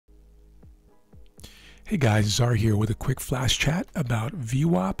Hey guys, Czar here with a quick flash chat about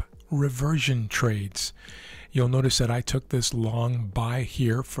Vwap reversion trades. You'll notice that I took this long buy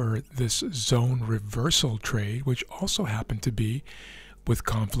here for this zone reversal trade, which also happened to be with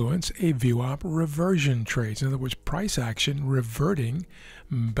Confluence a Vwap reversion trade. In other words, price action reverting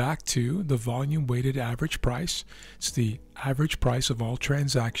back to the volume weighted average price. It's the average price of all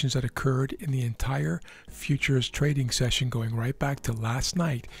transactions that occurred in the entire futures trading session going right back to last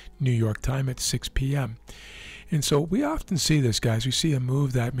night, New York time at 6 p.m. And so we often see this, guys. We see a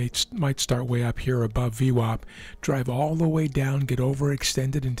move that might start way up here above Vwap, drive all the way down, get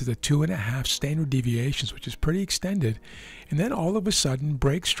overextended into the 2.5 standard deviations, which is pretty extended, and then all of a sudden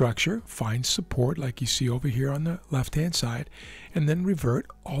break structure, find support like you see over here on the left-hand side, and then revert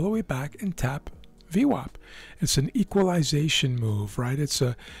all the way back and tap Vwap. It's an equalization move, right? It's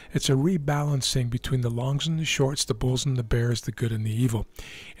a rebalancing between the longs and the shorts, the bulls and the bears, the good and the evil.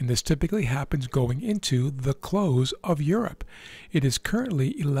 And this typically happens going into the close of Europe. It is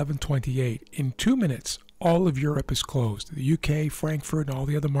currently 11:28. In 2 minutes, all of Europe is closed. The UK, Frankfurt, and all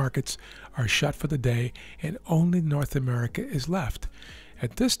the other markets are shut for the day, and only North America is left.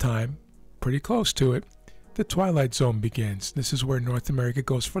 At this time, pretty close to it, the twilight zone begins. This is where North America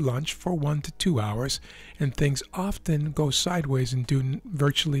goes for lunch for 1 to 2 hours, and things often go sideways and do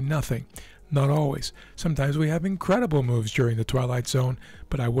virtually nothing. Not always. Sometimes we have incredible moves during the twilight zone,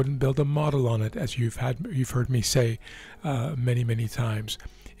 but I wouldn't build a model on it, as you've heard me say many times.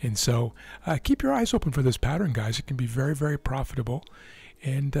 And so keep your eyes open for this pattern, guys. It can be very, very profitable,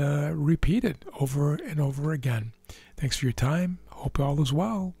 and repeat it over and over again. Thanks for your time. Hope all is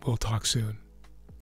well. We'll talk soon.